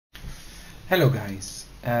Hello guys,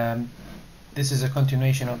 this is a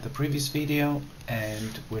continuation of the previous video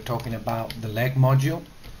and we're talking about the leg module.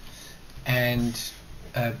 And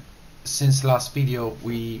since last video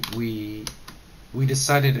we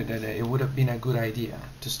decided that it would have been a good idea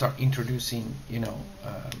to start introducing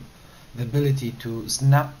the ability to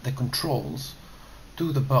snap the controls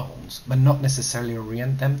to the bones but not necessarily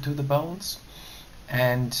orient them to the bones.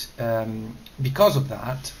 And because of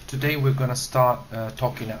that, today we're going to start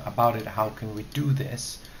talking about it. How can we do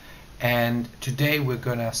this? And today we're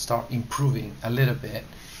going to start improving a little bit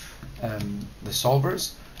the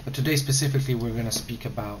solvers. But today specifically we're going to speak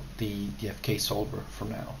about the FK solver for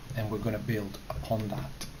now, and we're going to build upon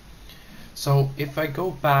that. So if I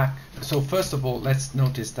go back, so first of all, let's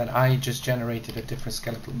notice that I just generated a different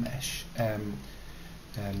skeletal mesh.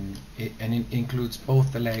 And it includes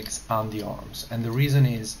both the legs and the arms, and the reason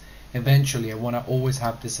is eventually I want to always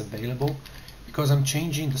have this available because I'm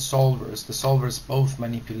changing the solvers. The solvers both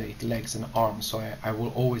manipulate legs and arms, so I will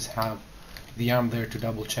always have the arm there to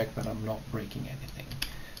double check that I'm not breaking anything.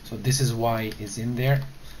 So this is why it's in there.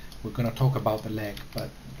 We're going to talk about the leg, but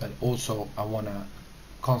also I want to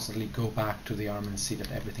constantly go back to the arm and see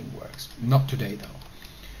that everything works. Not today though.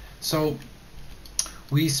 So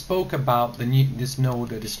we spoke about this node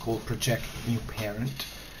that is called project new parent,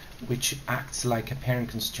 which acts like a parent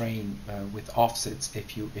constraint with offsets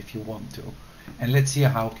if you want to. And let's see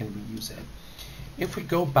how can we use it. If we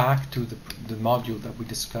go back to the module that we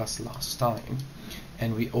discussed last time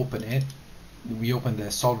and we open it, we open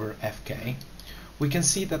the solver FK, we can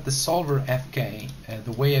see that the solver FK,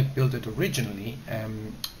 the way I built it originally,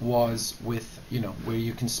 was with where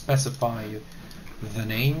you can specify the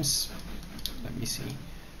names. Let me see.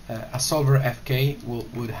 A solver FK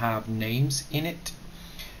would have names in it,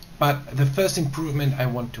 but the first improvement I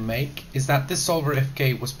want to make is that this solver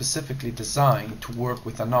FK was specifically designed to work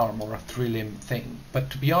with an arm or a three-limb thing.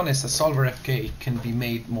 But to be honest, a solver FK can be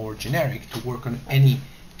made more generic to work on any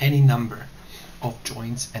number of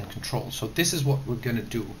joints and controls. So this is what we're going to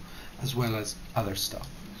do, as well as other stuff.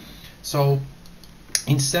 So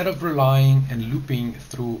instead of relying and looping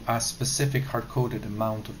through a specific hard-coded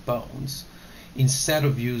amount of bones, instead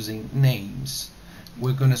of using names,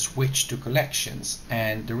 we're going to switch to collections.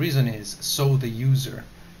 And the reason is so the user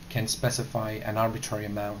can specify an arbitrary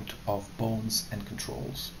amount of bones and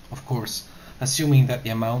controls. Of course, assuming that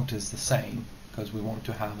the amount is the same, because we want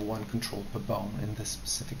to have one control per bone in this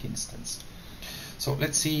specific instance. So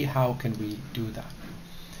let's see how can we do that.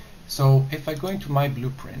 So if I go into my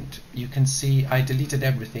blueprint, you can see I deleted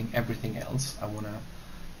everything else. I want to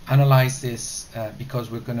analyze this because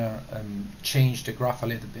we're going to change the graph a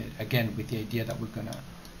little bit, again with the idea that we're going to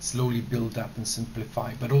slowly build up and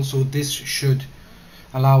simplify, but also this should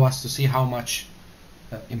allow us to see how much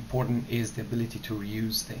important is the ability to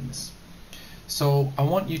reuse things. So I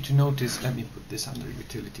want you to notice, let me put this under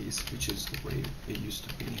utilities, which is the way it used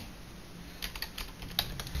to be.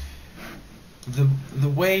 The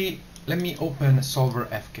way, let me open solver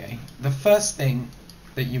FK. The first thing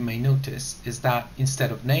that you may notice is that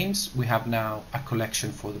instead of names, we have now a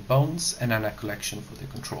collection for the bones and then a collection for the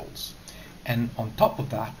controls. And on top of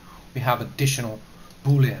that, we have additional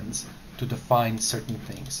booleans to define certain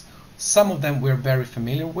things. Some of them we're very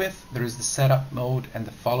familiar with. There is the setup mode and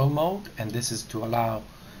the follow mode, and this is to allow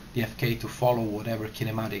the FK to follow whatever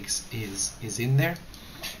kinematics is in there.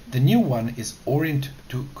 The new one is Orient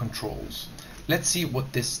the Controls. Let's see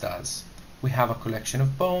what this does. We have a collection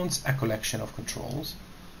of bones, a collection of controls.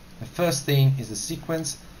 The first thing is a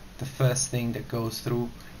sequence. The first thing that goes through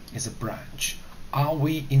is a branch. Are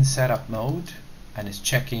we in setup mode? And it's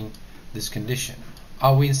checking this condition.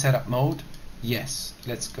 Are we in setup mode? Yes.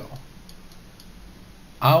 Let's go.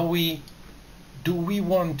 Do we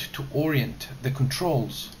want to orient the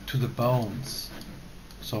controls to the bones?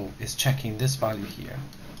 So it's checking this value here.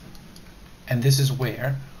 And this is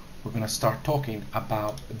where we're going to start talking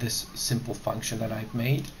about this simple function that I've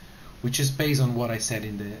made, which is based on what I said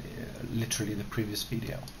in the literally the previous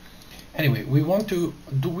video. Anyway, do we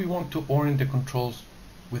want to orient the controls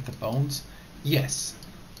with the bones? Yes.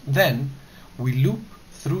 Then we loop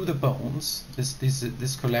through the bones,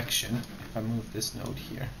 this collection. If I move this node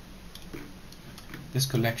here, this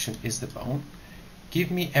collection is the bone.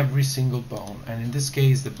 Give me every single bone, and in this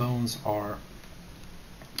case the bones are,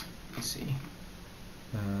 let's see,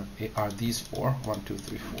 are these four, 1, 2,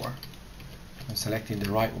 3, 4. I'm selecting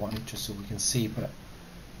the right one just so we can see, but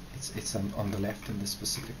it's on the left in this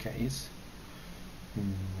specific case.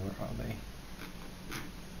 Where are they?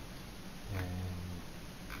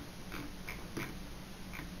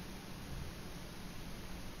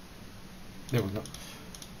 There we go.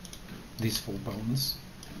 These 4 bones.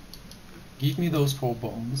 give me those 4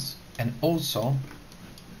 bones, and also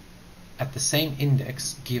at the same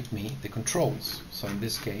index give me the controls. So in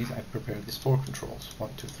this case I prepared these 4 controls, 1,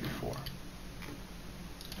 2, 3, 4.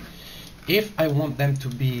 If I want them to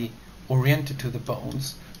be oriented to the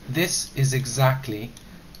bones, this is exactly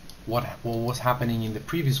what was happening in the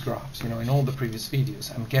previous graphs. You know, in all the previous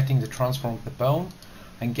videos, I'm getting the transform of the bone,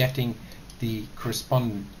 I'm getting the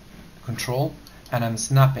corresponding control, and I'm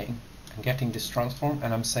snapping. I'm getting this transform,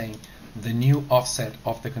 and I'm saying the new offset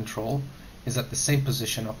of the control is at the same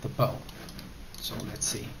position of the bone. So let's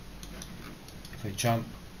see. If I jump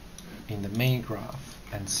in the main graph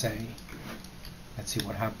and say, let's see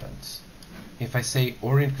what happens. If I say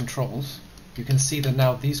Orient Controls, you can see that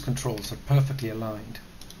now these controls are perfectly aligned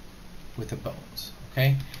with the bones.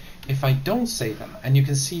 Okay. If I don't say that, and you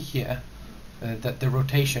can see here that the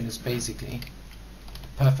rotation is basically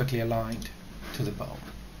perfectly aligned to the bone.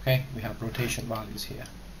 Okay, we have rotation values here.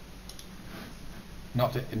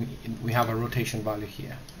 We have a rotation value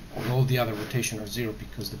here. All the other rotation are 0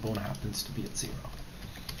 because the bone happens to be at 0.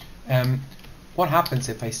 What happens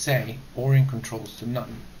if I say Orient Controls to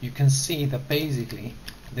none? You can see that basically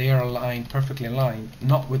they are aligned, perfectly aligned,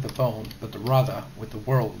 not with the bone, but rather with the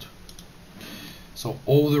world. So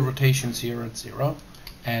all the rotations here are at 0,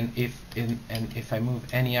 and if I move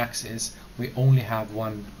any axis, we only have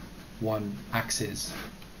one axis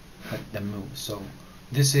that moves. So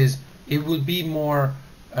this is, it will be more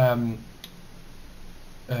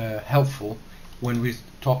helpful when we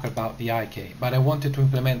talk about the IK, but I wanted to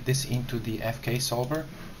implement this into the FK solver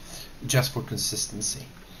just for consistency.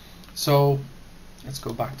 So let's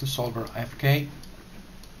go back to solver FK.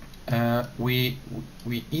 We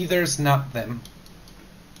either snap them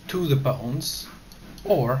to the bones,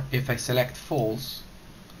 or if I select false,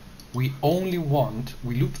 we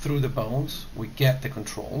loop through the bones, we get the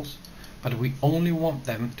controls, but we only want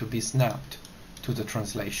them to be snapped to the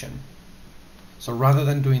translation. So rather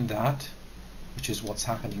than doing that, which is what's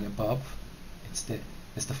happening above, it's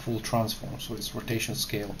the full transform, so it's rotation,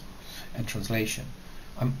 scale, and translation.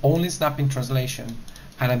 I'm only snapping translation,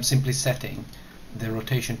 and I'm simply setting the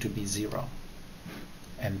rotation to be 0.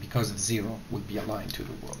 And because of 0, will be aligned to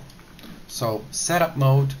the world. So setup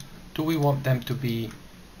mode, do we want them to be,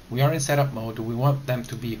 we are in setup mode, do we want them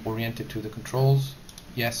to be oriented to the controls?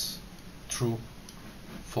 Yes, true,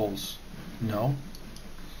 false, no.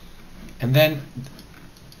 And then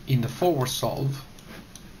in the forward solve,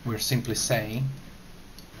 we're simply saying,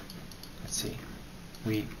 let's see,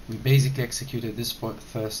 we basically executed this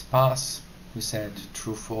first pass. We said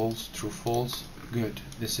true, false, good.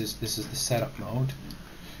 This is the setup mode.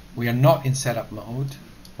 We are not in setup mode.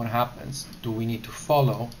 What happens? Do we need to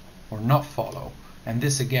follow or not follow? And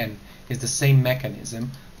this again is the same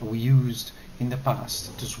mechanism that we used in the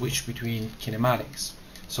past to switch between kinematics.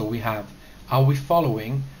 So we have, are we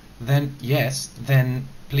following? Then yes, then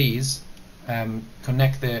please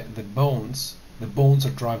connect the bones. The bones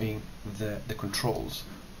are driving the controls.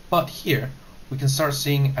 But here we can start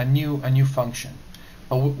seeing a new function.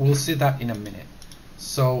 But we'll see that in a minute.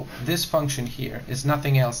 So this function here is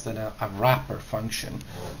nothing else than a wrapper function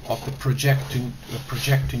of the project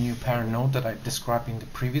to new parent node that I described in the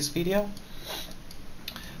previous video.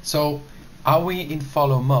 So are we in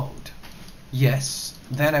follow mode? Yes.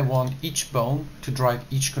 Then I want each bone to drive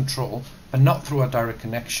each control, but not through a direct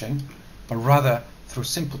connection, but rather through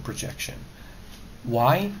simple projection.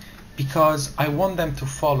 Why? Because I want them to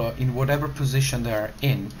follow in whatever position they are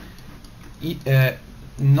in,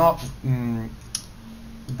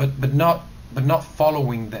 but not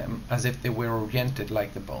following them as if they were oriented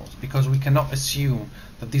like the bones, because we cannot assume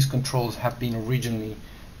that these controls have been originally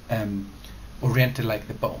oriented like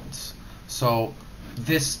the bones. So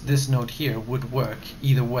this node here would work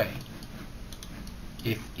either way,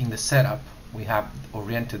 if in the setup we have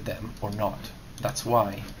oriented them or not. That's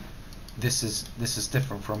why this is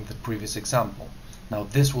different from the previous example. Now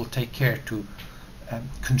this will take care to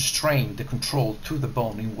constrain the control to the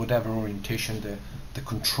bone in whatever orientation the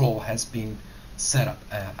control has been set up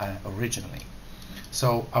originally.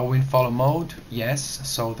 So are we in follow mode? Yes.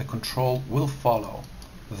 So the control will follow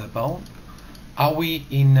the bone. Are we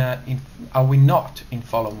are we not in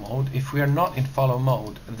follow mode? If we are not in follow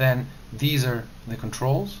mode, then these are the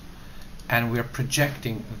controls, and we are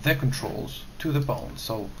projecting the controls to the bone.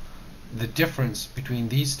 So the difference between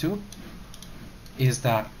these two is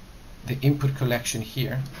that the input collection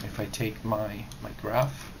here, if I take my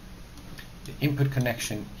graph, the input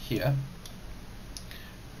connection here,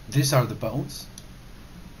 these are the bones,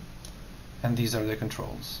 and these are the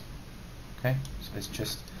controls. Okay, so it's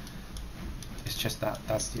just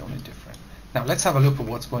that's the only difference. Now let's have a look at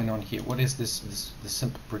what's going on here. What is this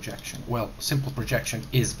simple projection? Well, simple projection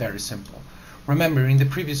is very simple. Remember, in the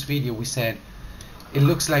previous video we said it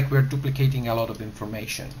looks like we're duplicating a lot of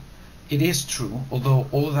information. It is true, although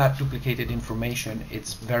all that duplicated information,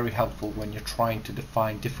 it's very helpful when you're trying to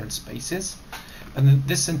define different spaces. And then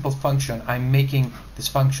this simple function, I'm making this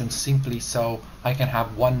function simply so I can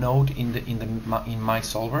have one node in my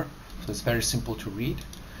solver. So it's very simple to read.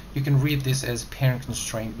 You can read this as parent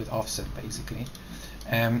constraint with offset, basically.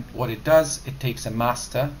 What it does, it takes a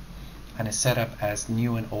master and is set up as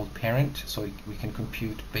new and old parent, so we can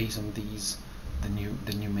compute based on these the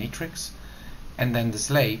new matrix. And then the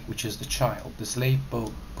slave, which is the child. The slave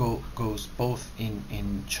goes both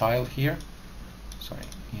in child here. Sorry,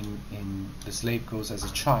 in the slave goes as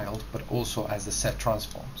a child, but also as the set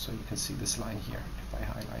transform. So you can see this line here if I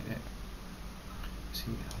highlight it. See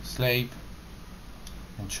slave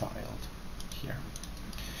and child here.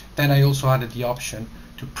 Then I also added the option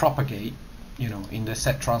to propagate. You know, in the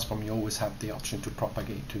set transform, you always have the option to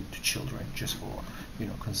propagate to children, just for, you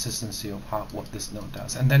know, consistency of what this node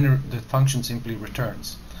does. And then the function simply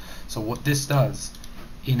returns. So what this does,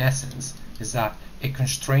 in essence, is that it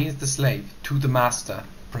constrains the slave to the master,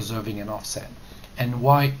 preserving an offset. And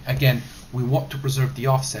why, again, we want to preserve the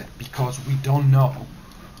offset because we don't know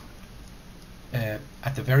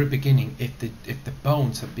at the very beginning if the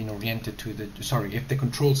bones have been oriented to the if the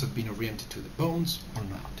controls have been oriented to the bones or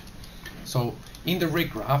not. So in the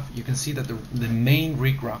rig graph, you can see that the main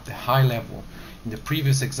rig graph, the high level, in the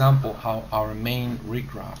previous example, how our main rig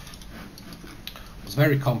graph was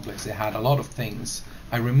very complex. It had a lot of things.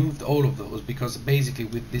 I removed all of those because basically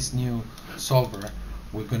with this new solver,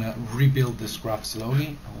 we're going to rebuild this graph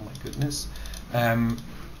slowly. Oh my goodness.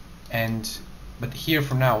 But here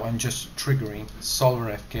for now, I'm just triggering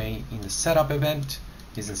solver FK in the setup event,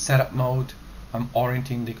 is in setup mode. I'm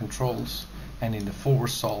orienting the controls. And in the forward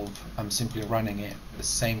solve, I'm simply running it the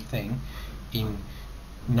same thing,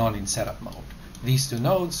 not in setup mode. These two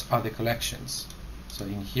nodes are the collections. So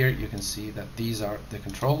in here you can see that these are the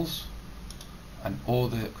controls, and all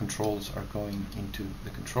the controls are going into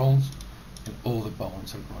the controls, and all the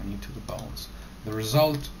bones are going into the bones. The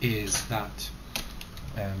result is that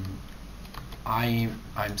I'm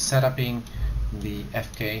setuping the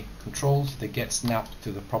FK controls. They get snapped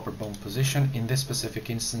to the proper bone position. In this specific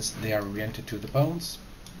instance, they are oriented to the bones.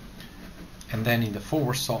 And then in the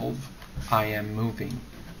forward solve, I am moving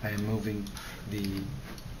the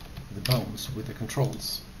bones with the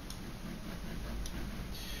controls.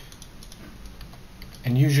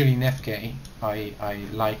 And usually in FK, I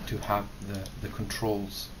like to have the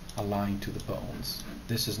controls aligned to the bones.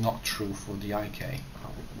 This is not true for the IK.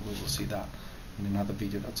 We will see that in another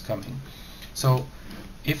video that's coming. So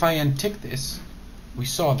if I untick this, we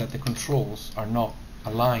saw that the controls are not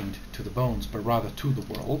aligned to the bones, but rather to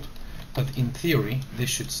the world. But in theory, this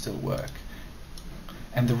should still work.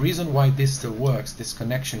 And the reason why this still works, this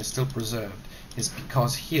connection is still preserved, is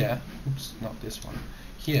because here, oops, not this one,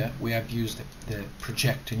 here we have used the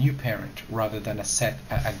project to new parent rather than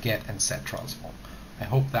a get and set transform. I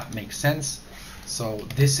hope that makes sense. So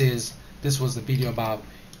this was the video about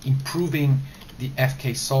improving the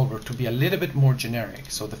FK solver to be a little bit more generic.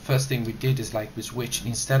 So the first thing we did is we switched,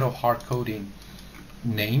 instead of hard coding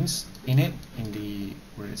names in it, in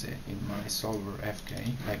my solver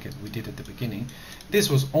FK, like we did at the beginning, this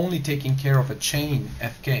was only taking care of a chain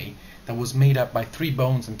FK that was made up by 3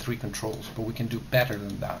 bones and 3 controls, but we can do better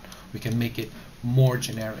than that. We can make it more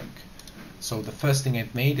generic. So the first thing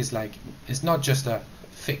I've made is it's not just a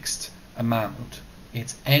fixed amount,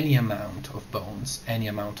 it's any amount of bones, any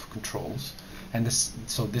amount of controls. And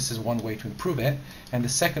so this is one way to improve it. And the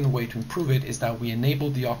second way to improve it is that we enable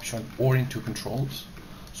the option orient to controls.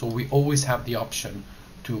 So we always have the option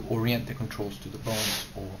to orient the controls to the bones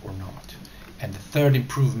or not. And the third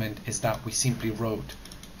improvement is that we simply wrote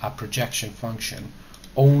a projection function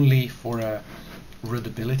only for a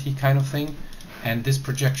readability kind of thing. And this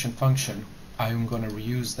projection function, I'm going to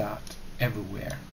reuse that everywhere.